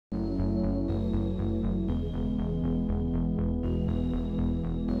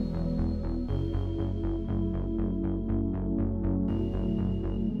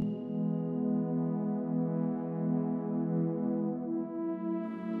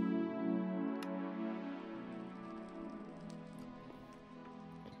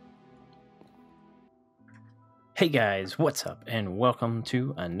Hey guys, what's up, and welcome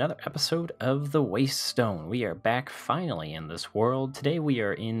to another episode of the Waystone. We are back finally in this world. Today we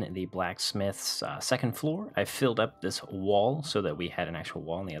are in the Blacksmith's second floor. I filled up this wall so that we had an actual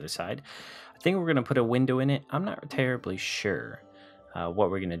wall on the other side. I think we're going to put a window in it. I'm not terribly sure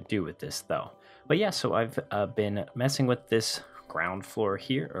what we're going to do with this though. But yeah, so I've been messing with this ground floor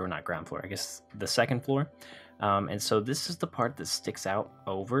here, or not ground floor, I guess the second floor. And so this is the part that sticks out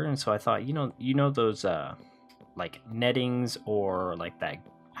over, and so I thought, you know those like nettings, or like that,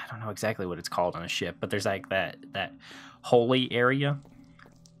 I don't know exactly what it's called on a ship, but there's like that holy area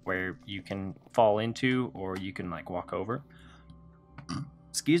where you can fall into or you can like walk over.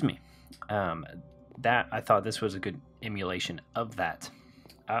 Excuse me. That I thought this was a good emulation of that.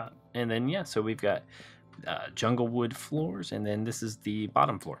 And then yeah, so we've got jungle wood floors, and then this is the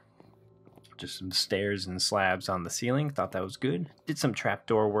bottom floor. Just some stairs and slabs on the ceiling. Thought that was good. Did some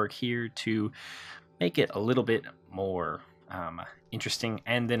trapdoor work here to make it a little bit more interesting,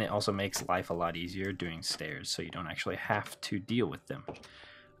 and then it also makes life a lot easier doing stairs, so you don't actually have to deal with them.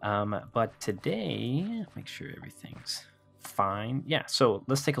 But today, make sure everything's fine. Yeah, so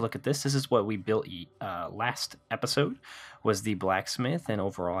let's take a look at this. This is what we built last episode, was the blacksmith, and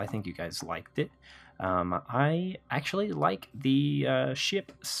overall I think you guys liked it. I actually like the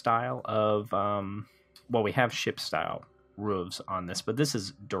ship style of, well, we have ship style roofs on this, but this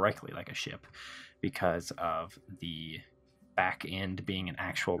is directly like a ship because of the back end being an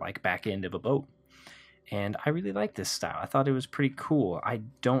actual like back end of a boat. And I really like this style. I thought it was pretty cool. I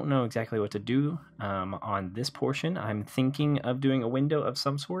don't know exactly what to do on this portion. I'm thinking of doing a window of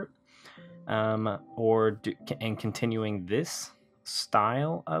some sort, and continuing this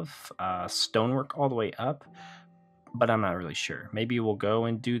style of stonework all the way up, but I'm not really sure. Maybe we'll go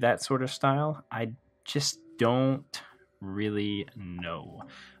and do that sort of style. I just don't really know.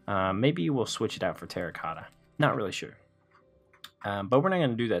 Maybe we'll switch it out for terracotta. Not really sure. But we're not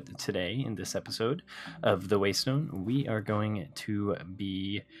going to do that today in this episode of the Waystone. We are going to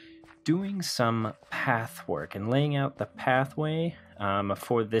be doing some path work and laying out the pathway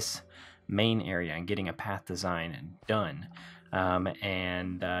for this main area and getting a path design done.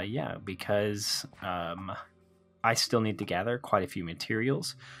 Yeah, because I still need to gather quite a few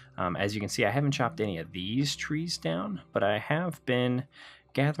materials. As you can see, I haven't chopped any of these trees down, but I have been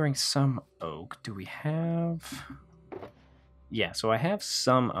gathering some oak. Do we have... Yeah, so I have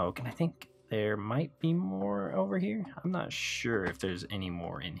some oak, and I think there might be more over here. I'm not sure if there's any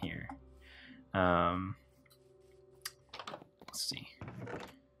more in here. Let's see.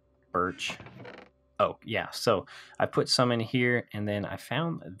 Birch. Oh, yeah, so I put some in here, and then I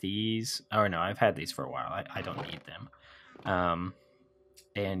found these. Oh, no, I've had these for a while. I don't need them.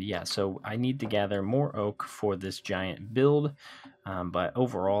 And yeah, so I need to gather more oak for this giant build. But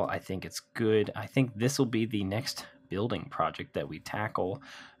overall, I think it's good. I think this will be the next building project that we tackle.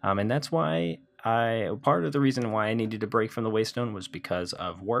 And that's why part of the reason why I needed to break from the Waystone was because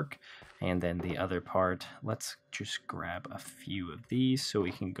of work. And then the other part, let's just grab a few of these so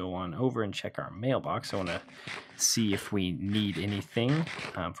we can go on over and check our mailbox. I want to see if we need anything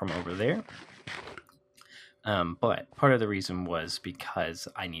from over there. But part of the reason was because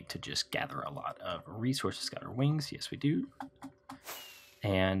I need to just gather a lot of resources. Got our wings. Yes, we do.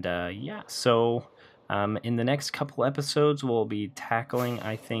 And yeah, so in the next couple episodes, we'll be tackling,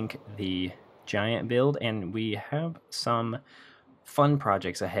 I think, the giant build, and we have some fun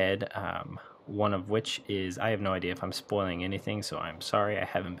projects ahead. One of which is, I have no idea if I'm spoiling anything, so I'm sorry. I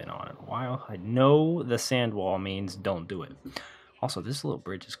haven't been on in a while. I know the sand wall means don't do it. Also, this little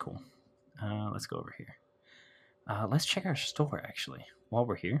bridge is cool. Let's go over here. Let's check our store, actually, while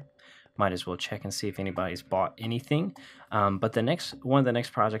we're here. Might as well check and see if anybody's bought anything. But one of the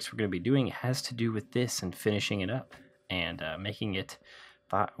next projects we're going to be doing has to do with this and finishing it up and making it...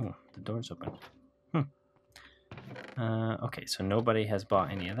 Oh, the door's open. Okay, so nobody has bought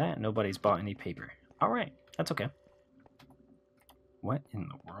any of that. Nobody's bought any paper. All right, that's okay. What in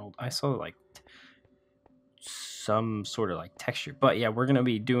the world? I saw like some sort of like texture. But yeah, we're going to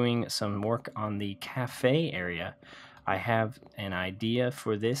be doing some work on the cafe area. I have an idea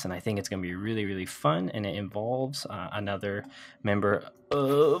for this, and I think it's going to be really, really fun, and it involves another member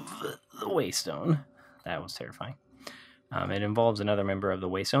of the Waystone. That was terrifying. It involves another member of the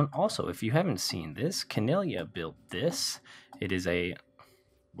Waystone. Also, if you haven't seen this, Canelia built this. It is a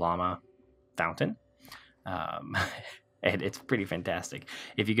llama fountain. And it's pretty fantastic.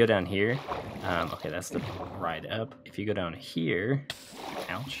 If you go down here, okay, that's the ride up. If you go down here,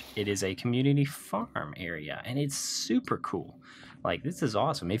 ouch, it is a community farm area, and it's super cool. Like, this is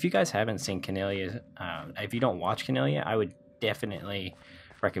awesome. If you guys haven't seen Canelia, if you don't watch Canelia, I would definitely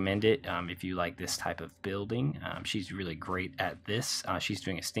recommend it if you like this type of building. She's really great at this. She's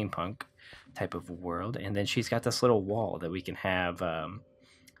doing a steampunk type of world, and then she's got this little wall that we can have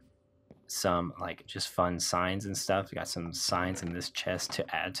some like just fun signs and stuff. We got some signs in this chest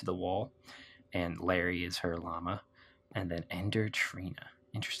to add to the wall, and Larry is her llama, and then Ender Trina.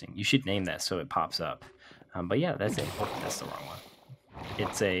 Interesting. You should name that so it pops up. But yeah, that's it. Oh, that's the wrong one.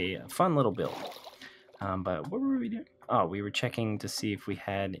 It's a fun little build. But what were we doing? Oh, we were checking to see if we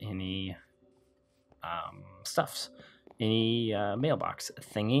had any stuffs, any mailbox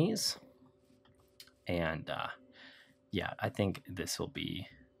thingies. And yeah, I think this will be...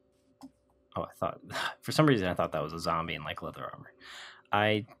 Oh, I thought... For some reason, I thought that was a zombie in like leather armor.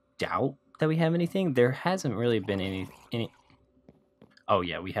 I doubt that we have anything. There hasn't really been any... Oh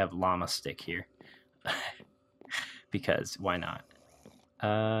yeah, we have llama stick here. Because why not?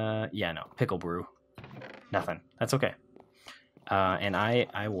 Yeah, no, pickle brew. Nothing. That's okay. And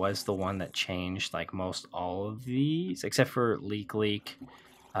I was the one that changed like most all of these, except for leak.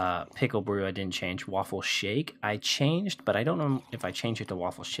 Pickle brew I didn't change. Waffle shake I changed, but I don't know if I changed it to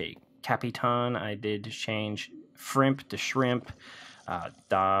waffle shake. Capitan I did change. Frimp to shrimp.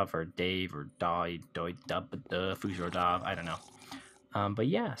 Dov or Dave or Doi Dub Fujo Dov. I don't know. But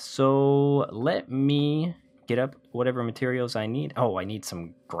yeah, so let me get up whatever materials I need. Oh, I need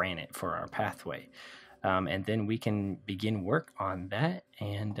some granite for our pathway. And then we can begin work on that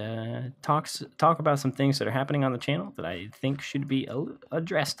and talk about some things that are happening on the channel that I think should be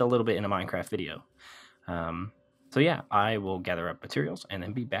addressed a little bit in a Minecraft video. So yeah, I will gather up materials and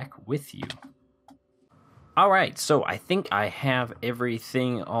then be back with you. Alright, so I think I have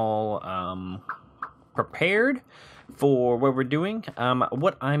everything all prepared for what we're doing.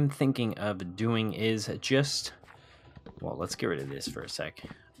 What I'm thinking of doing is just... Well, let's get rid of this for a sec.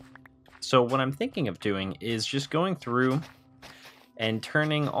 So what I'm thinking of doing is just going through and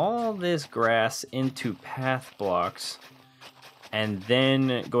turning all this grass into path blocks and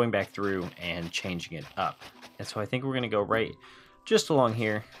then going back through and changing it up. And so I think we're going to go right just along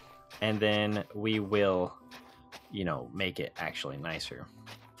here, and then we will, you know, make it actually nicer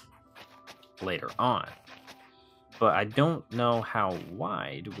later on. But I don't know how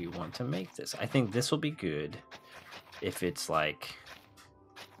wide we want to make this. I think this will be good if it's like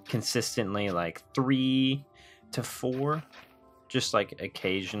consistently like 3 to 4, just like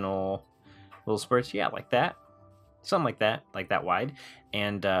occasional little spurts. Yeah, like that. Something like that wide.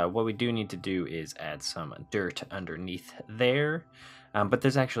 And what we do need to do is add some dirt underneath there. But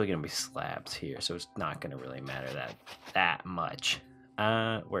there's actually going to be slabs here, so it's not going to really matter that much.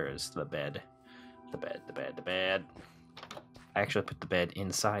 Where is the bed? The bed. I actually put the bed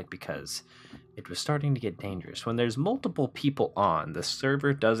inside because it was starting to get dangerous. When there's multiple people on, the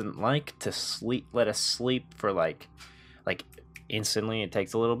server doesn't like to let us sleep for like instantly. It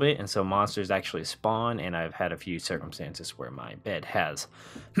takes a little bit, and so monsters actually spawn, and I've had a few circumstances where my bed has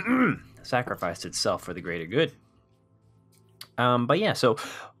sacrificed itself for the greater good. But yeah, so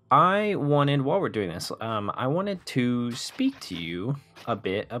I wanted, while we're doing this, I wanted to speak to you a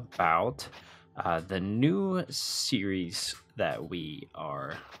bit about the new series that we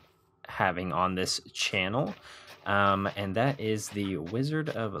are having on this channel, and that is the Wizard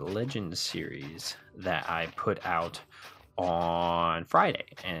of Legend series that I put out on Friday,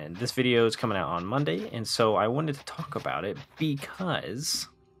 and this video is coming out on Monday, and so I wanted to talk about it because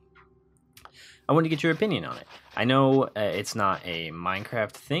I wanted to get your opinion on it. I know it's not a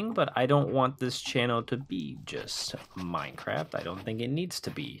Minecraft thing, but I don't want this channel to be just Minecraft. I don't think it needs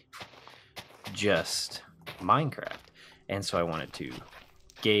to be just Minecraft, and so I wanted to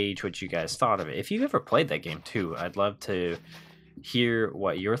gauge what you guys thought of it. If you've ever played that game too, I'd love to hear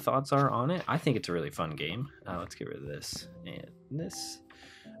what your thoughts are on it. I think it's a really fun game. Let's get rid of this and this,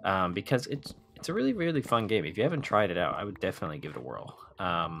 because it's a really fun game. If you haven't tried it out, I would definitely give it a whirl.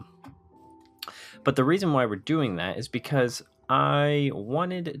 But the reason why we're doing that is because I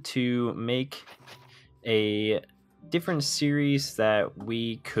wanted to make a different series that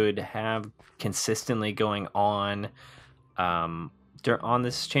we could have consistently going on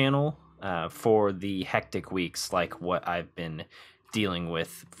this channel for the hectic weeks, like what I've been dealing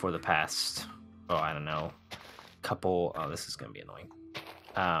with for the past, I don't know, this is going to be annoying.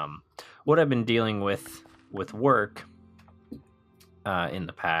 What I've been dealing with work in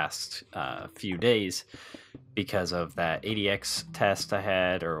the past few days because of that ADX test I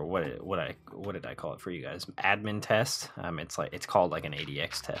had, or what did I call it for you guys? Admin test. It's called like an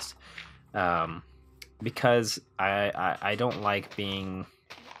ADX test. Because I don't like being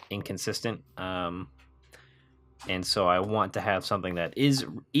inconsistent, and so I want to have something that is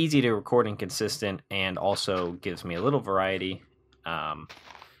easy to record and consistent, and also gives me a little variety.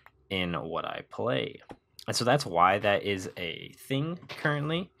 in what I play. And so that's why that is a thing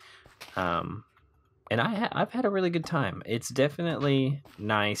currently. And I've had a really good time. It's definitely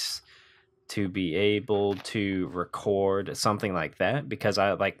nice to be able to record something like that, because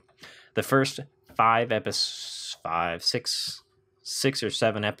I like the first 6 or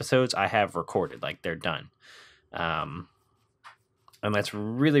 7 episodes I have recorded, like they're done. And that's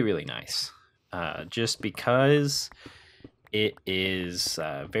really, really nice. Just because it is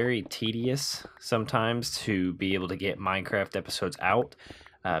very tedious sometimes to be able to get Minecraft episodes out,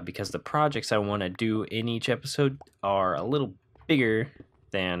 because the projects I want to do in each episode are a little bigger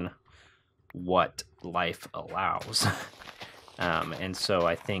than what life allows. And so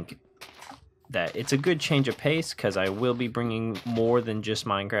I think that it's a good change of pace, because I will be bringing more than just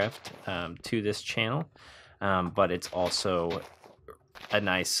Minecraft to this channel, but it's also a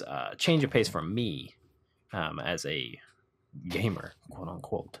nice change of pace for me as a gamer, quote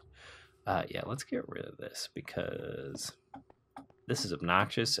unquote. Yeah, let's get rid of this because this is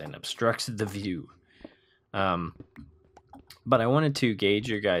obnoxious and obstructs the view. But I wanted to gauge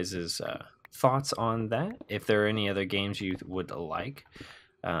your guys' thoughts on that. If there are any other games you would like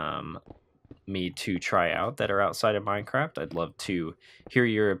me to try out that are outside of Minecraft, I'd love to hear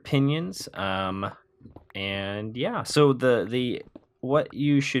your opinions. And yeah, so what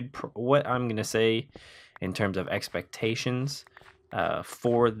I'm gonna say in terms of expectations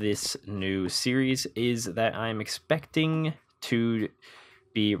for this new series is that I'm expecting to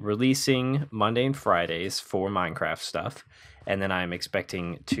be releasing Monday and Fridays for Minecraft stuff, and then I'm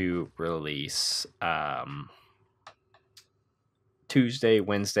expecting to release Tuesday,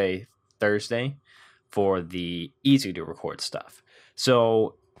 Wednesday, Thursday for the easy to record stuff.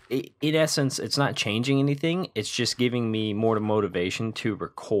 So in essence, it's not changing anything. It's just giving me more motivation to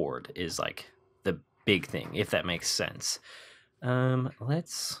record is like the big thing, if that makes sense. We'll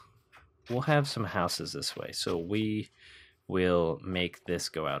have some houses this way. So we will make this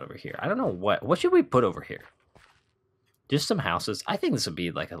go out over here. I don't know what should we put over here? Just some houses. I think this would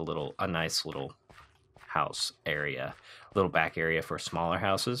be like a nice little house area, little back area for smaller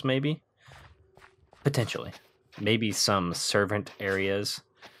houses, maybe. Potentially. Maybe some servant areas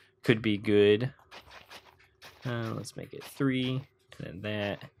could be good. Let's make it 3, and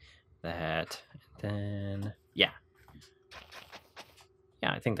then that, and then yeah,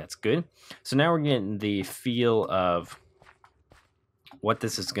 I think that's good. So now we're getting the feel of what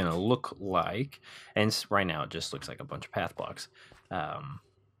this is going to look like, and right now it just looks like a bunch of path blocks.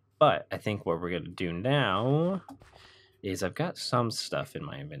 But I think what we're going to do now is I've got some stuff in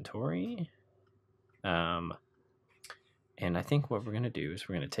my inventory. And I think what we're going to do is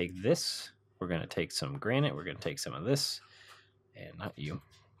we're going to take this, we're going to take some granite, we're going to take some of this, and not you.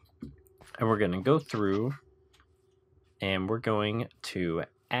 And we're going to go through, and we're going to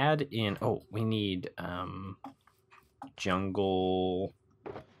add in, we need jungle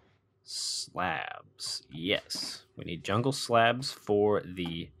slabs. Yes, we need jungle slabs for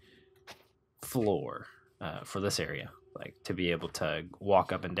the floor, for this area, like to be able to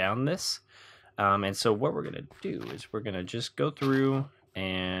walk up and down this. And so what we're going to do is we're going to just go through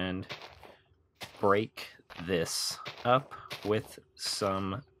and break this up with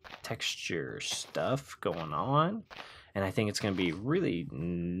some texture stuff going on. And I think it's going to be really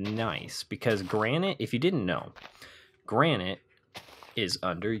nice because granite, if you didn't know, granite is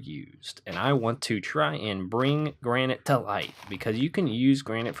underused. And I want to try and bring granite to light because you can use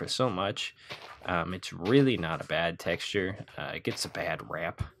granite for so much. It's really not a bad texture. It gets a bad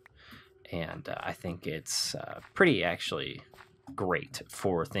rap. And I think it's pretty actually great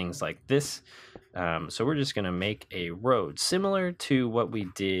for things like this. So we're just going to make a road similar to what we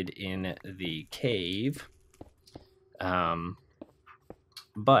did in the cave. But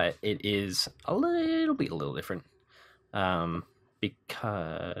it is a little different.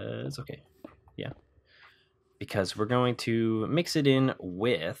 Because we're going to mix it in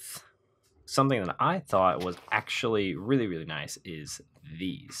with something that I thought was actually really, really nice is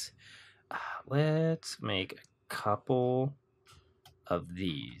these. Let's make a couple of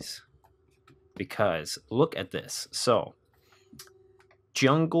these because look at this. So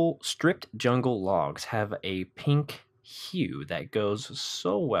stripped jungle logs have a pink hue that goes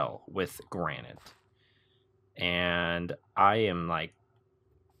so well with granite. And I am like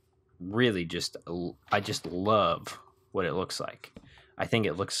really I just love what it looks like. I think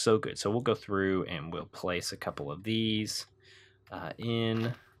it looks so good. So we'll go through and we'll place a couple of these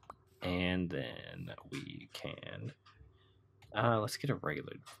in. And then we can, let's get a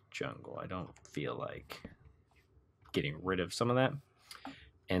regular jungle. I don't feel like getting rid of some of that.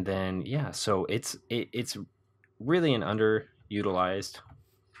 And then, yeah, so it's really an underutilized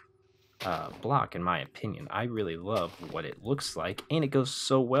block, in my opinion. I really love what it looks like, and it goes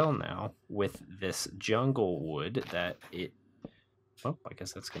so well now with this jungle wood that it... Oh, I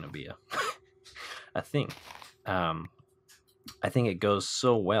guess that's going to be a, a thing. I think it goes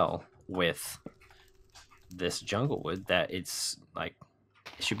so well with this jungle wood that it's like,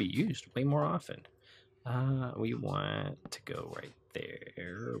 it should be used way more often. We want to go right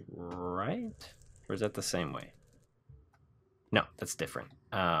there, right? Or is that the same way? No, that's different.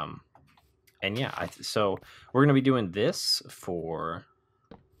 And yeah, so we're going to be doing this for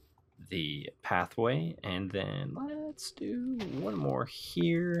the pathway, and then let's do one more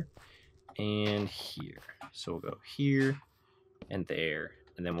here and here. So we'll go here and there,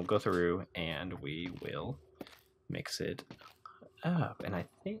 and then we'll go through and we will mix it up. And I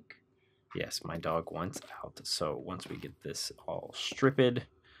think, yes, my dog wants out. So once we get this all stripped,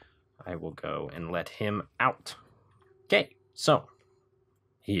 I will go and let him out. Okay, so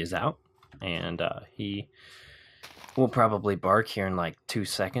he is out, and he will probably bark here in like 2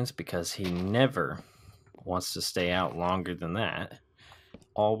 seconds because he never wants to stay out longer than that.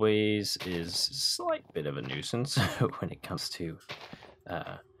 Always is a slight bit of a nuisance when it comes to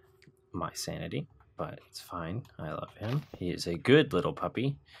my sanity, but it's fine. I love him. He is a good little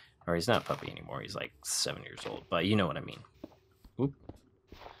puppy. Or he's not a puppy anymore. He's like 7 years old, but you know what I mean. Oop.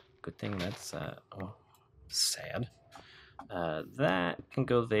 Good thing that's sad. That can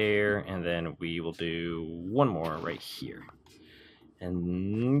go there, and then we will do one more right here.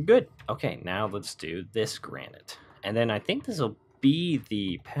 And good. Okay, now let's do this granite. And then I think this will be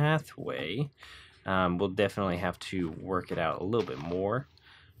the pathway. We'll definitely have to work it out a little bit more,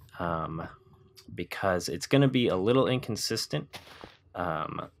 because it's going to be a little inconsistent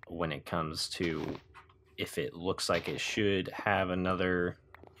when it comes to if it looks like it should have another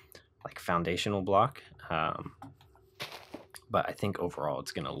like foundational block. But I think overall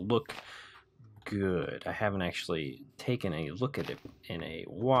it's going to look good. I haven't actually taken a look at it in a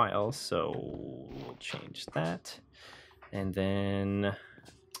while, so we'll change that. And then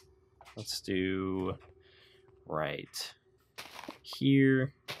let's do right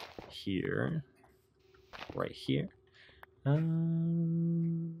here, here, right here.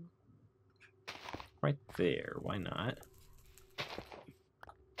 Right there, why not?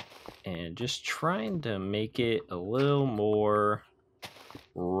 And just trying to make it a little more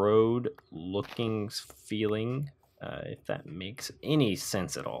road looking feeling, if that makes any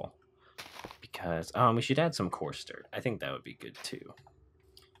sense at all. Because we should add some coarse dirt. I think that would be good too.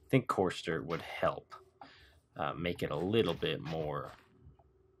 I think coarse dirt would help make it a little bit more.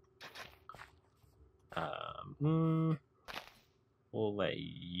 We'll let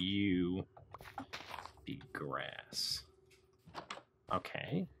you be grass.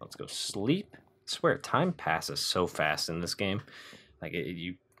 Okay, let's go sleep. I swear, time passes so fast in this game. Like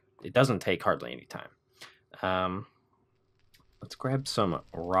it doesn't take hardly any time. Let's grab some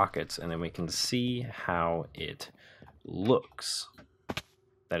rockets, and then we can see how it looks.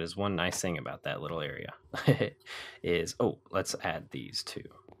 That is one nice thing about that little area. Is, oh, let's add these too.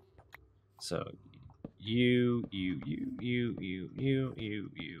 So you,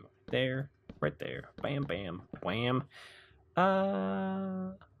 there, right there, bam, bam, wham.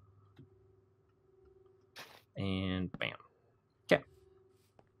 And bam. Okay.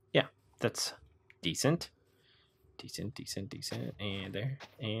 Yeah, that's decent. Decent. And there,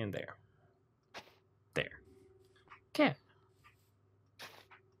 and there. There. Okay.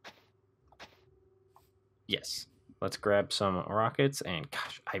 Yes. Let's grab some rockets, and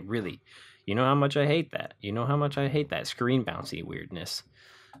gosh, I really, you know how much I hate that. You know how much I hate that screen bouncy weirdness.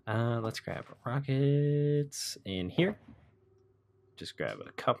 Let's grab rockets in here. Just grab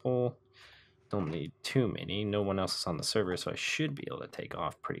a couple. Don't need too many. No one else is on the server, so I should be able to take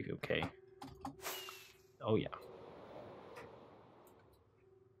off pretty okay. Oh, yeah.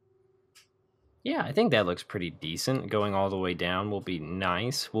 Yeah, I think that looks pretty decent. Going all the way down will be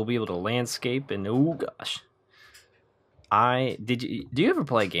nice. We'll be able to landscape, and oh gosh. Do you ever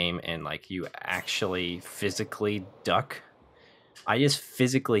play a game and like you actually physically duck? I just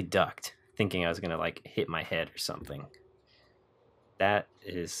physically ducked, thinking I was gonna like hit my head or something. That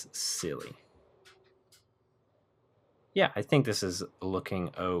is silly. Yeah, I think this is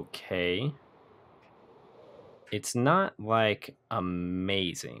looking okay. It's not like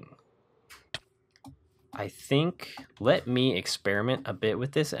amazing. I think let me experiment a bit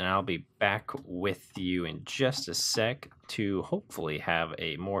with this, and I'll be back with you in just a sec to hopefully have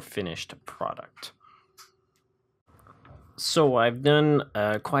a more finished product. So I've done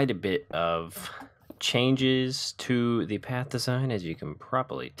quite a bit of changes to the path design, as you can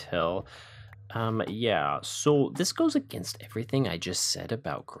probably tell. Yeah, so this goes against everything I just said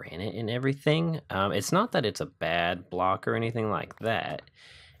about granite and everything. It's not that it's a bad block or anything like that.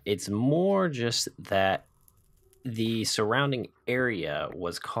 It's more just that the surrounding area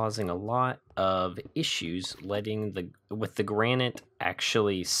was causing a lot of issues letting with the granite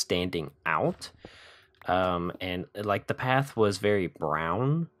actually standing out. And like the path was very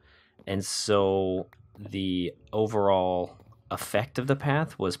brown, and so the overall effect of the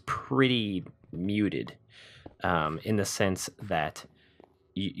path was pretty muted, in the sense that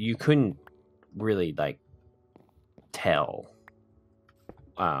you couldn't really like tell.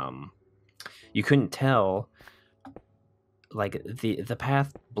 You couldn't tell, like the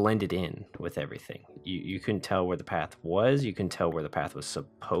path blended in with everything. You couldn't tell where the path was. You couldn't tell where the path was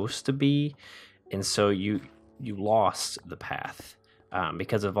supposed to be, and so you lost the path,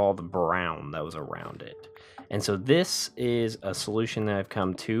 because of all the brown that was around it. And so this is a solution that I've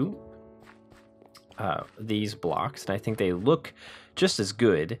come to, these blocks, and I think they look just as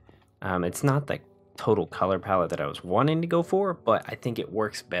good. It's not the total color palette that I was wanting to go for, but I think it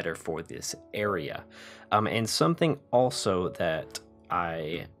works better for this area. And something also that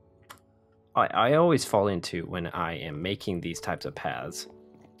I always fall into when I am making these types of paths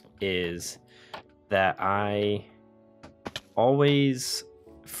is that I always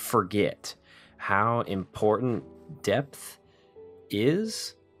forget how important depth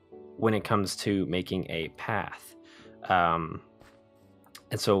is when it comes to making a path. And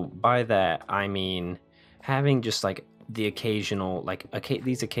so by that, I mean having just like the occasional, like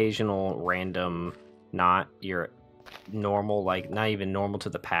these occasional random, not your normal, like not even normal to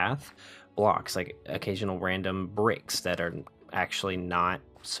the path blocks, like occasional random bricks that are actually not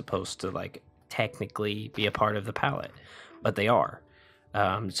supposed to like technically be a part of the palette, but they are.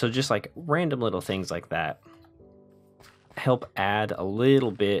 So just like random little things like that help add a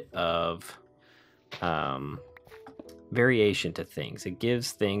little bit of variation to things. It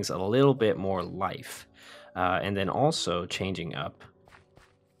gives things a little bit more life. And then also changing up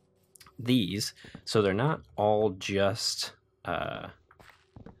these so they're not all just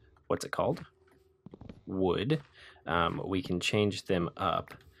what's it called? Wood. We can change them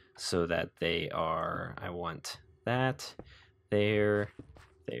up so that they are, I want that there,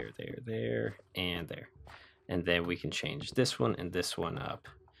 and there. And then we can change this one and this one up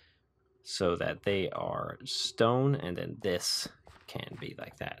so that they are stone, and then this can be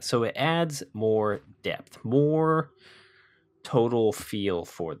like that. So it adds more depth, more total feel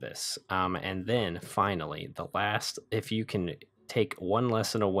for this. And then finally, the last, if you can take one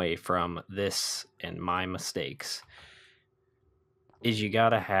lesson away from this and my mistakes, is you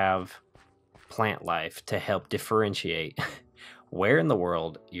gotta have plant life to help differentiate where in the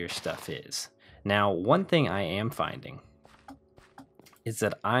world your stuff is. Now, one thing I am finding is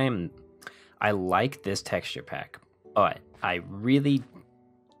that I like this texture pack, but I really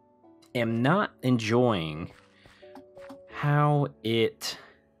am not enjoying how it's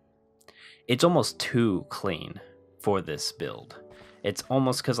almost too clean for this build. It's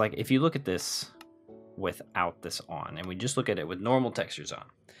almost, because like if you look at this without this on and we just look at it with normal textures on,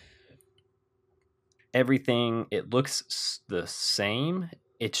 everything, it looks the same.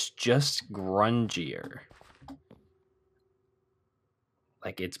 It's just grungier.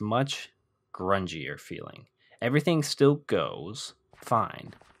 Like it's much grungier feeling. Everything still goes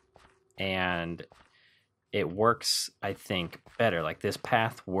fine, and it works, I think, better. Like this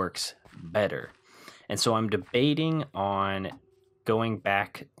path works better. And so I'm debating on going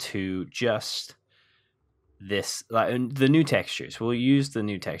back to just this, the new textures. We'll use the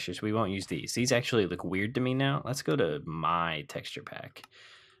new textures. We won't use these. These actually look weird to me now. Let's go to my texture pack,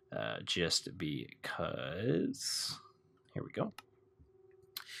 just because. Here we go.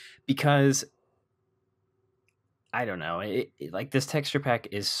 Because I don't know, like this texture pack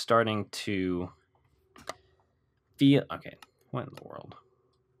is starting to feel okay. What in the world?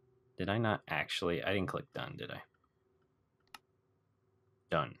 Did I not actually? I didn't click done, did I?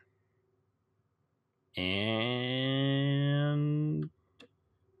 Done. And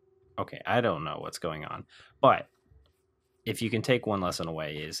okay, I don't know what's going on, but if you can take one lesson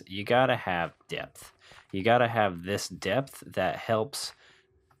away, is you gotta have depth. You gotta have this depth that helps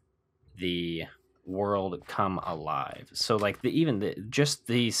the world come alive. So like just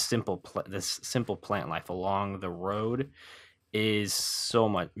these this simple plant life along the road is so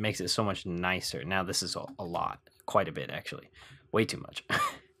much, makes it so much nicer. Now this is a lot, quite a bit actually, way too much.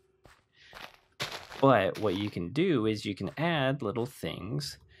 But what you can do is you can add little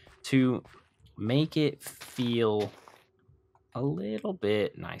things to make it feel a little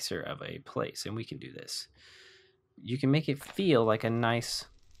bit nicer of a place. And we can do this. You can make it feel like a nice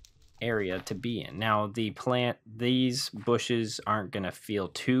area to be in. Now, these bushes aren't going to feel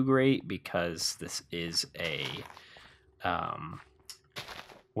too great because this is a,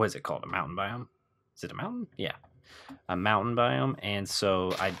 what is it called? A mountain biome? Is it a mountain? Yeah, a mountain biome. And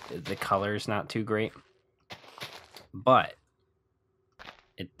so the color is not too great, but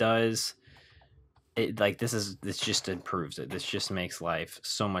it does, this just improves it. This just makes life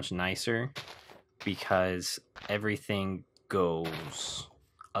so much nicer because everything goes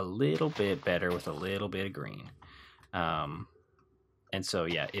a little bit better with a little bit of green. And so,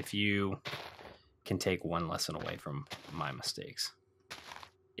 yeah, if you can take one lesson away from my mistakes,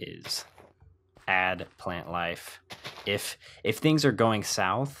 is add plant life. If things are going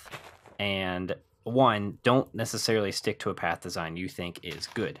south, and one, don't necessarily stick to a path design you think is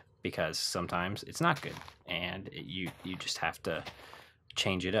good, because sometimes it's not good, and you just have to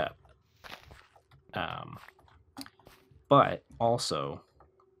change it up. But also,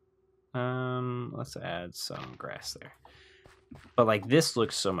 let's add some grass there. But like, this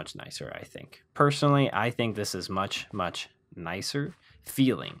looks so much nicer, I think. Personally, I think this is much, much nicer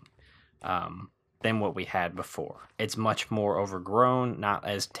feeling than what we had before. It's much more overgrown, not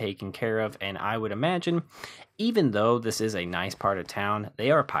as taken care of, and I would imagine, even though this is a nice part of town,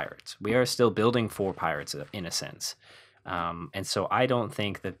 they are pirates. We are still building for pirates in a sense. And so I don't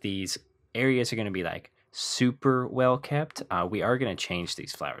think that these areas are going to be like super well kept. We are going to change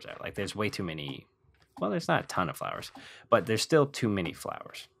these flowers out. Like, there's way too many. Well, there's not a ton of flowers, but there's still too many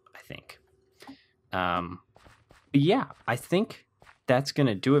flowers, I think. But yeah, I think that's going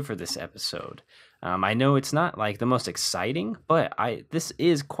to do it for this episode. I know it's not like the most exciting, but this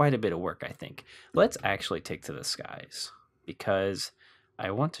is quite a bit of work, I think. Let's actually take to the skies, because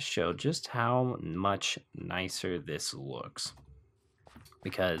I want to show just how much nicer this looks,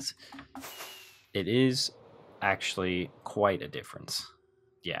 because it is actually quite a difference.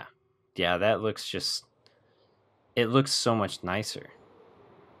 Yeah, that looks just, it looks so much nicer.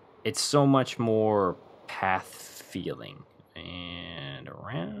 It's so much more path feeling. And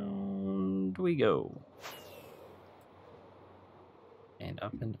around we go. And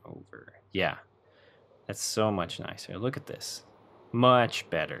up and over. Yeah, that's so much nicer. Look at this. Much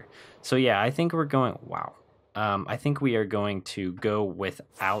better. So yeah, I think we're going, wow. I think we are going to go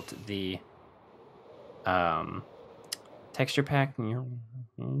without the texture pack.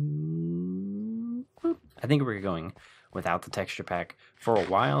 I think we're going without the texture pack for a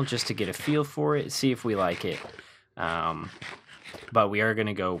while, just to get a feel for it, see if we like it. But we are going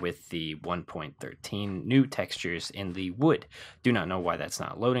to go with the 1.13 new textures in the wood. Do not know why that's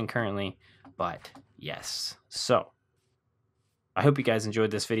not loading currently, but yes. So I hope you guys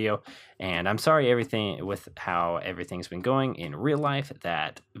enjoyed this video, and I'm sorry with how everything's been going in real life,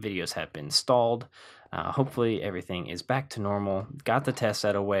 that videos have been stalled. Hopefully everything is back to normal. Got the test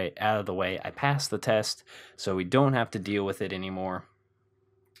out of the way. I passed the test, so we don't have to deal with it anymore.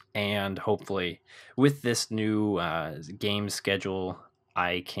 And hopefully with this new game schedule,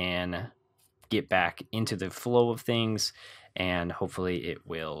 I can get back into the flow of things, and hopefully it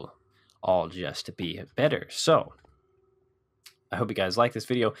will all just be better. So I hope you guys liked this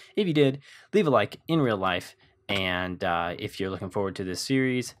video. If you did, leave a like in real life. And if you're looking forward to this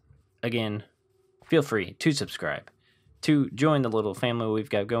series, again, feel free to subscribe, to join the little family we've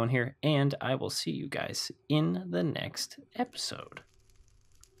got going here, and I will see you guys in the next episode.